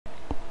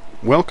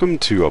Welcome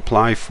to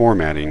Apply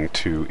Formatting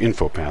to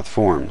InfoPath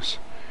Forms.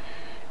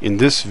 In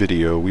this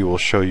video we will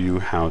show you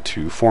how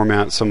to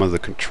format some of the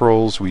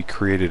controls we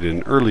created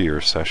in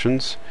earlier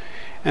sessions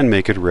and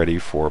make it ready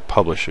for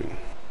publishing.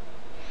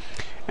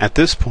 At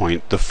this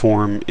point the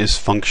form is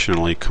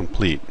functionally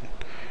complete,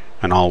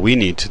 and all we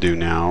need to do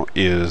now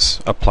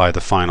is apply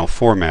the final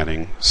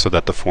formatting so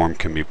that the form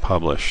can be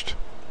published.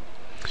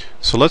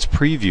 So let's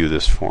preview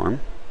this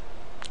form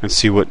and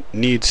see what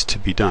needs to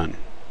be done.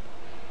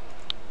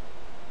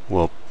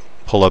 We'll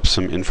pull up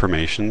some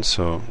information,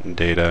 so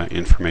data,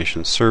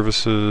 information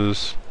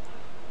services,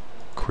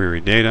 query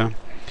data,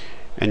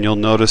 and you'll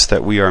notice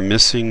that we are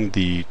missing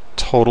the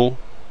total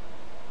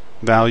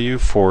value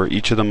for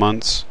each of the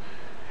months,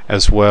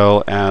 as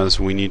well as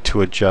we need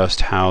to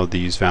adjust how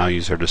these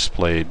values are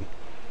displayed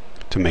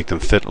to make them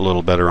fit a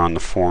little better on the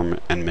form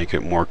and make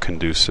it more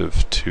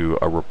conducive to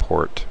a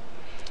report.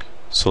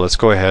 So let's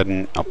go ahead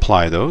and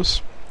apply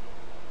those.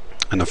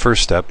 And the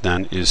first step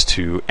then is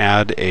to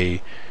add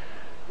a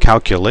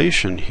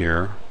calculation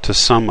here to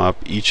sum up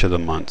each of the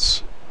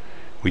months.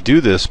 We do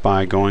this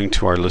by going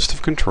to our list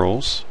of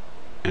controls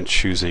and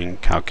choosing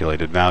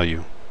calculated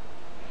value.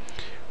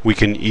 We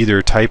can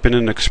either type in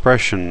an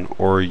expression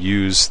or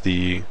use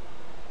the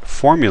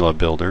formula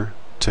builder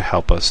to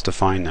help us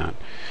define that.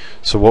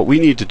 So what we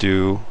need to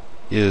do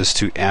is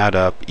to add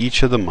up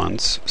each of the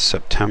months: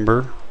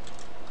 September,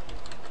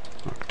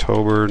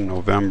 October,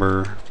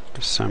 November,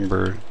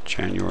 December,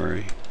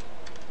 January,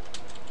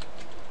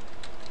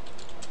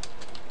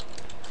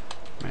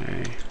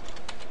 May,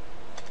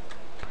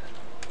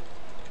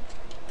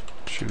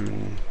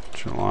 June,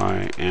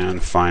 July,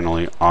 and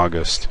finally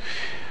August.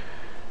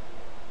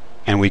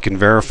 And we can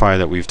verify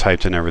that we've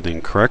typed in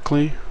everything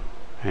correctly,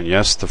 and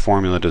yes, the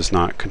formula does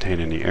not contain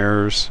any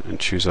errors, and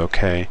choose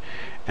OK.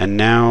 And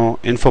now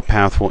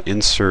InfoPath will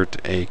insert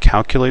a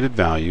calculated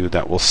value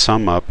that will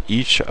sum up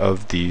each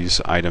of these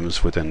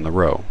items within the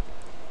row.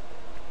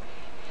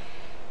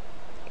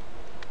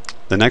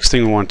 The next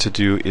thing we want to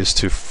do is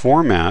to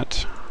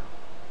format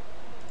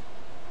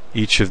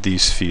each of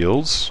these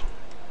fields.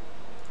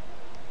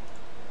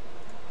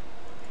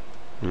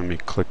 Let me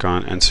click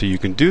on, and so you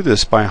can do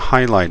this by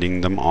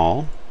highlighting them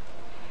all,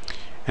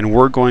 and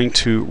we're going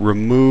to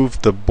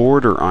remove the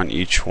border on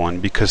each one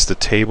because the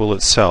table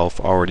itself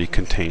already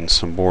contains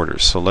some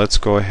borders. So let's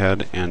go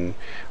ahead and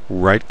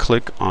right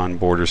click on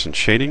borders and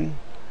shading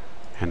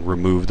and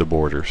remove the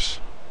borders.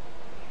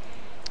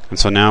 And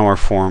so now our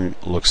form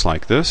looks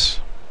like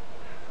this.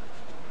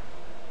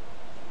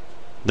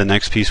 The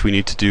next piece we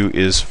need to do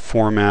is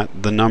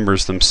format the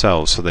numbers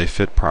themselves so they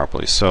fit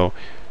properly. So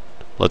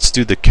let's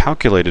do the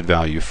calculated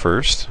value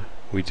first.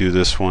 We do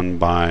this one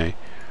by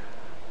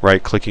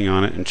right clicking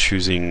on it and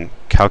choosing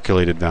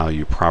calculated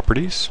value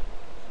properties,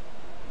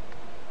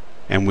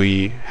 and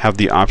we have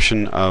the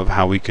option of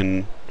how we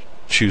can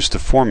choose to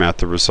format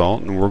the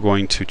result, and we're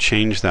going to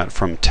change that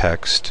from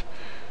text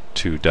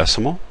to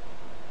decimal.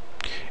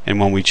 And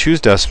when we choose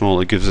decimal,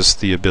 it gives us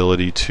the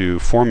ability to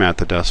format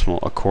the decimal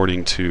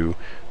according to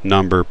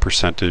number,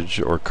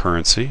 percentage, or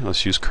currency.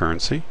 Let's use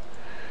currency.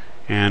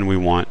 And we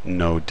want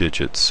no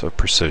digits of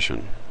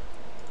precision.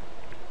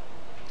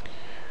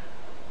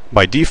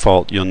 By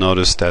default, you'll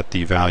notice that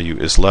the value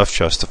is left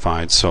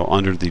justified, so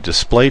under the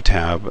Display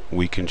tab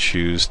we can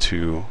choose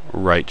to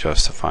right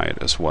justify it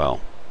as well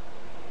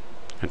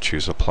and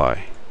choose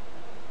Apply.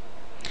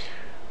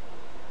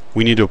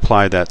 We need to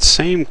apply that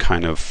same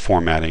kind of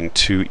formatting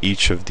to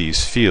each of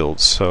these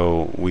fields,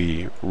 so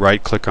we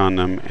right click on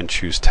them and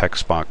choose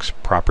Text Box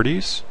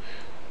Properties,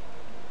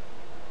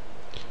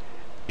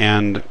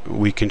 and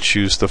we can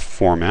choose the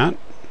format.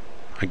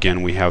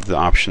 Again, we have the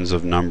options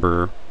of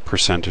number,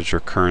 percentage, or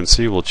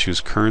currency. We'll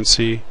choose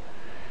currency,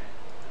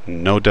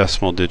 no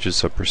decimal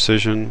digits of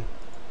precision,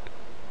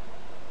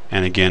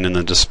 and again in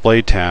the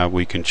Display tab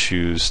we can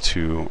choose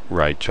to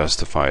right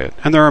justify it,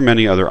 and there are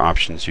many other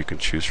options you can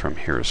choose from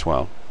here as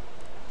well.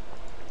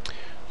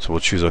 So we'll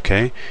choose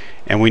OK,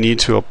 and we need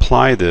to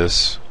apply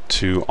this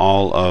to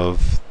all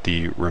of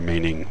the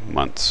remaining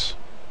months.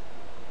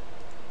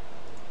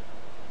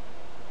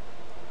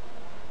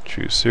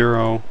 Choose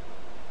 0,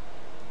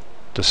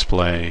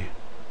 Display,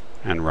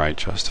 and right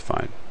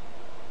justified.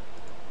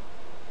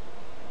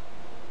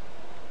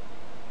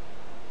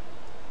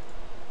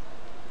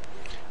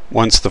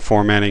 Once the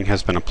formatting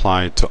has been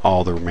applied to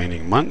all the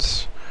remaining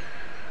months,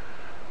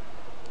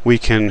 we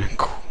can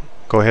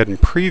go ahead and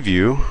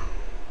preview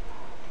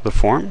the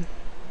form.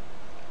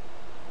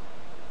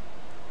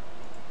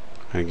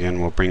 Again,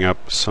 we'll bring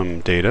up some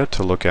data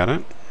to look at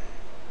it.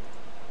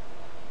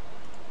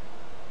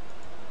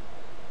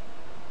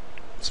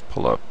 Let's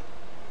pull up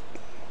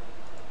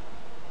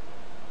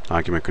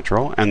document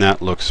control, and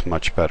that looks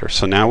much better.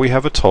 So now we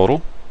have a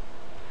total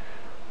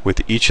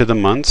with each of the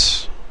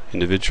months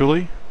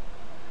individually,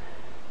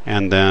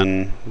 and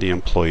then the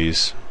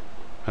employees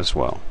as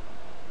well.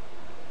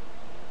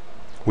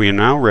 We are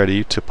now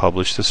ready to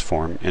publish this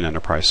form in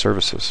Enterprise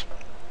Services.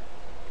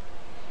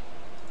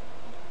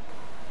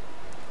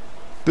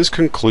 This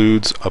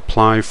concludes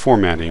Apply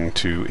Formatting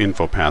to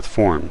InfoPath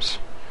Forms.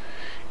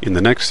 In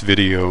the next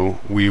video,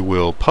 we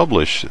will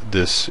publish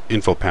this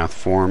InfoPath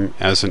form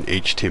as an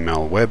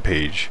HTML web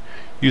page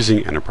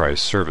using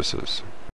enterprise services.